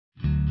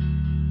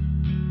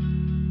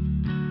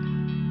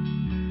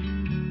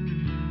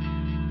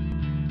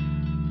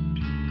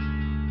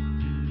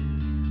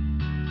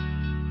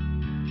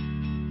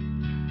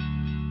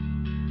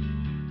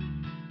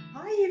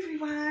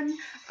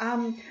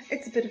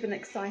It's a bit of an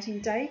exciting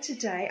day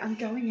today. I'm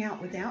going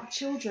out without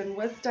children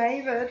with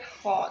David.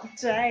 Hot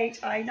date,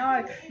 I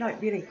know. No,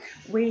 really.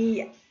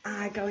 We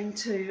are going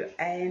to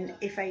an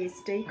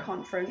FASD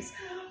conference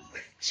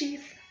with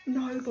Jeff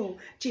Noble.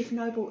 Jeff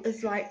Noble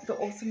is like the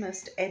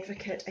awesomest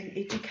advocate and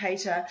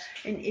educator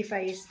in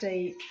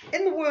FASD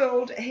in the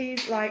world.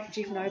 He's like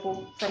Jeff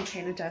Noble from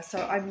Canada, so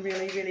I'm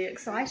really, really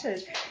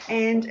excited.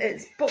 And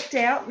it's booked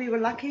out. We were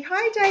lucky.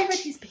 Hi, David.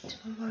 He's been to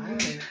the loo.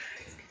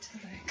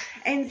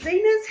 And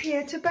Zena's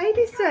here to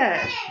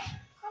babysit.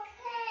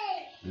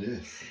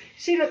 Yes.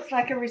 She looks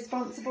like a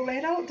responsible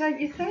adult, don't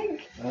you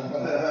think?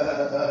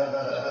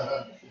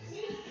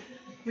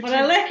 When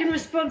I lack in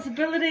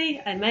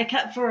responsibility, I make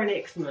up for an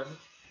eczema.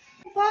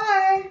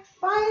 Bye.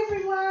 Bye,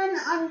 everyone.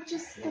 I'm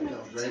just going to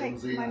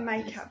take my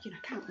makeup. You know,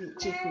 I can't meet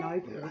Jeff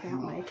Noble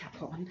without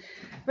makeup on.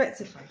 But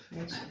it's a fake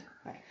meeting.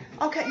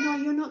 Okay, no,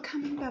 you're not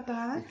coming,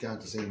 Baba. You're going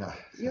to Zena.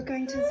 You're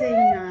going to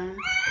Zena.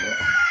 Yeah.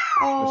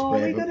 Oh,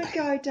 we got to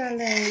go,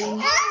 darling.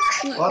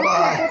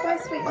 Bye-bye. Bye-bye,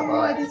 sweet.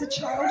 Oh, there's a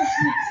child.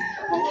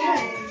 Okay.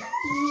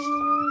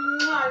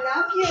 I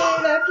love you.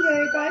 Love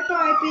you.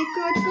 Bye-bye. Be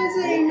good for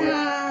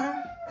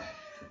Zena.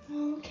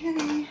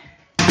 Okay.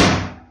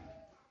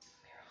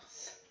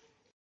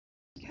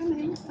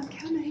 I'm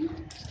coming.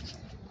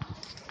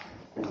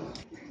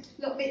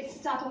 Look, let's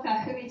start off our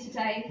hui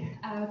today.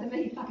 The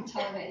mihi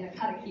whakataura and the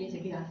karakia to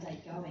get our day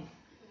going.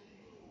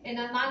 E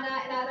nā mana,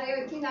 e nā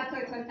reo, tēnā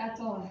koutou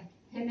katoa.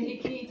 He mihi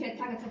ki te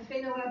tangata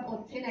whenua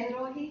o tēnei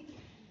rohi,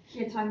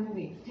 kia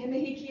taimui. He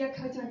mihi ki a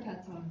koutou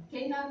katoa.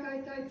 Tēnā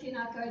koutou,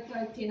 tēnā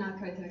koutou, tēnā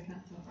koutou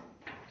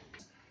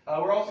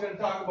katoa. We're also going to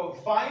talk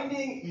about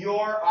finding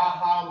your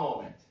aha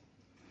moment.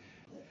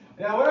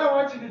 Now, what I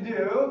want you to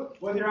do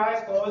with your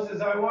eyes closed is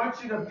I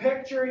want you to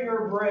picture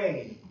your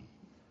brain.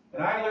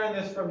 And I learned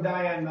this from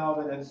Diane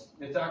Melvin.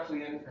 It's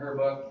actually in her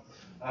book.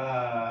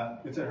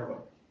 It's in her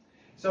book.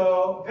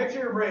 So, picture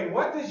your brain.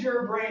 What does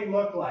your brain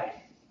look like?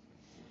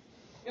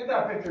 Get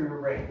that picture of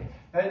your brain.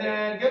 And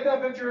then get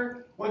that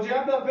picture. Once you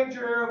have that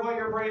picture of what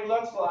your brain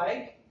looks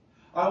like,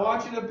 I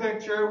want you to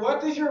picture what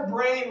does your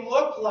brain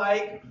look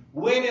like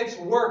when it's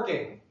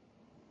working?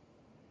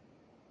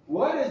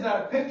 What is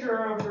that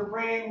picture of your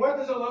brain? What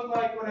does it look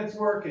like when it's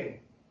working?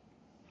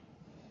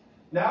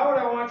 Now what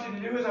I want you to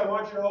do is I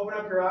want you to open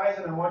up your eyes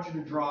and I want you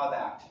to draw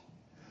that.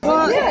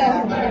 What?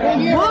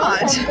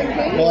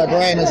 My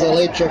brain is an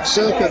electric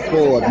circuit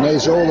board, and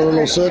these are all the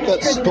little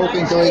circuits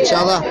talking to each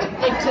other.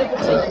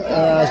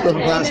 There's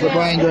different parts of the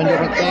brain doing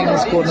different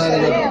things,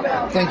 coordinating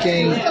the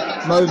thinking,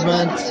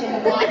 movement,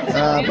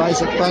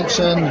 basic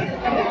function,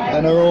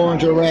 and they all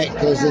interact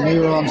as the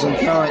neurons and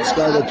currents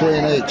go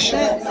between each.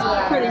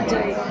 That's pretty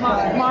deep.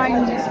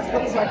 Mine just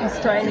looks like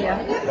Australia.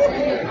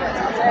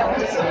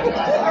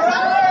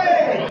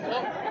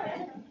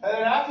 And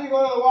then after you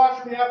go to the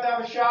washroom, you have to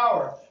have a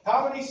shower.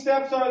 How many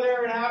steps are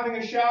there in having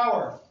a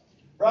shower?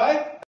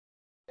 Right?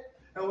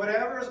 And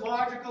whatever is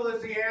logical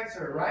is the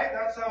answer, right?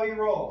 That's how he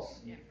rolls.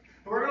 Yeah.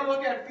 We're going to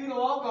look at fetal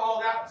alcohol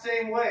that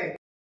same way.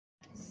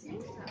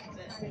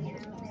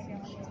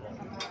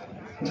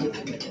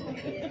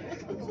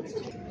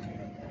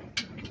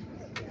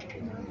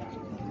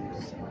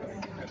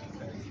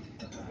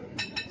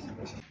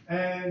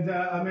 And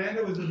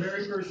Amanda was the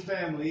very first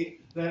family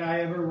that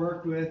I ever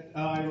worked with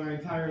in my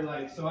entire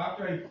life. So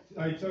after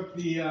I took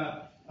the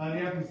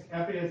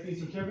FASD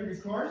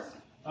certificate course,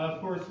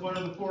 of course, one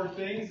of the 4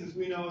 things, as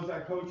we know, is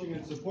that coaching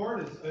and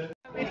support is.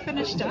 We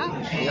finished up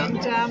and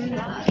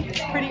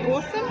it's pretty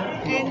awesome,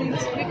 and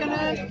we're going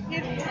to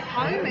head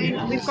home,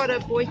 and we've got a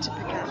boy to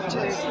pick up too.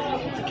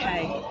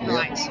 Okay,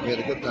 right. We had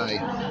a good day.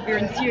 We're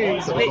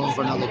enthused. So we're on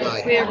for another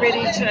day. We're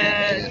ready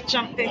to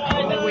jump back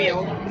on the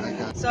wheel.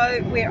 Okay. So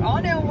we're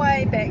on our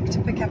way back to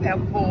pick up our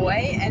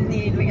boy, and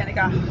then we're going to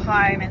go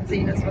home, and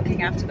Zena's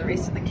looking after the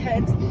rest of the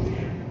kids.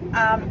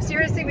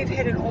 Seriously, we've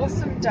had an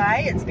awesome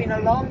day. It's been a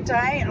long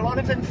day and a lot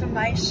of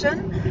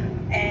information,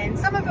 and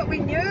some of it we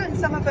knew and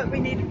some of it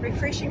we needed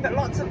refreshing, but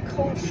lots of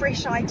cool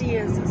fresh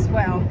ideas as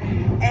well,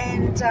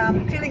 and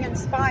feeling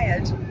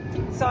inspired.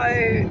 So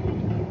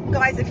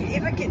guys, if you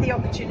ever get the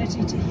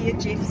opportunity to hear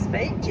Jeff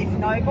speak, Jeff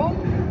Noble,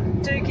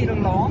 do get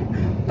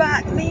along,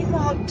 but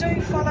meanwhile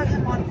do follow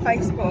him on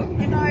Facebook.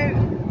 You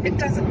know, it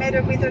doesn't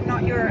matter whether or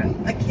not you're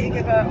a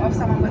caregiver of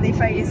someone with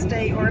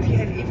FASD, or if you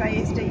have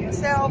FASD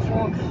yourself,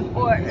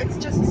 or it's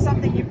just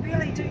something you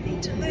really do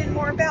need to learn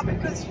more about,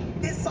 because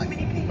there's so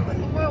many people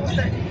in the world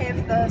that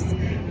have this,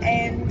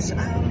 and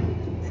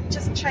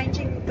just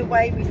changing the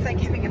way we think,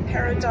 having a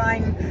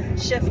paradigm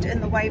shift in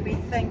the way we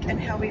think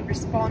and how we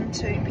respond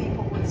to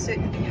people with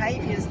certain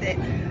behaviours that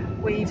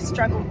we've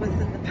struggled with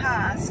in the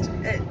past,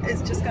 it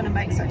is just going to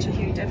make such a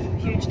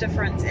huge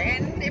difference,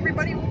 and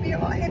everybody will be a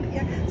lot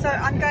happier. So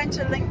I'm going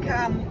to link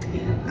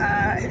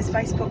his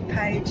Facebook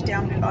page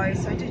down below,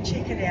 so do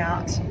check it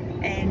out,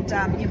 and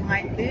you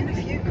might learn a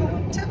few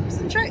cool tips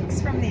and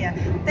tricks from there.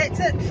 That's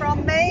it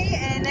from me,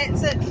 and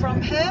that's it from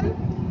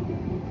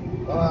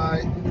him.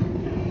 Bye.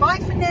 Bye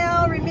for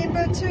now.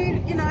 Remember to,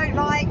 you know,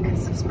 like,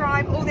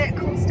 subscribe, all that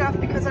cool stuff,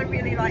 because I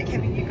really like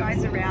having you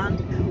guys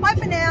around. Bye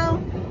for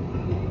now.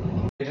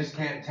 They just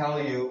can't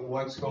tell you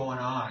what's going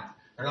on.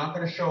 They're not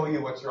going to show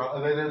you what's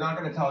wrong. They're not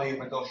going to tell you,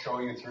 but they'll show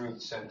you through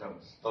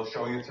symptoms. They'll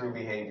show you through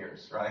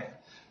behaviors, right?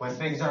 When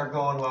things aren't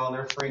going well and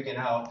they're freaking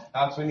out,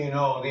 that's when you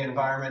know the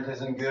environment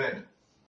isn't good.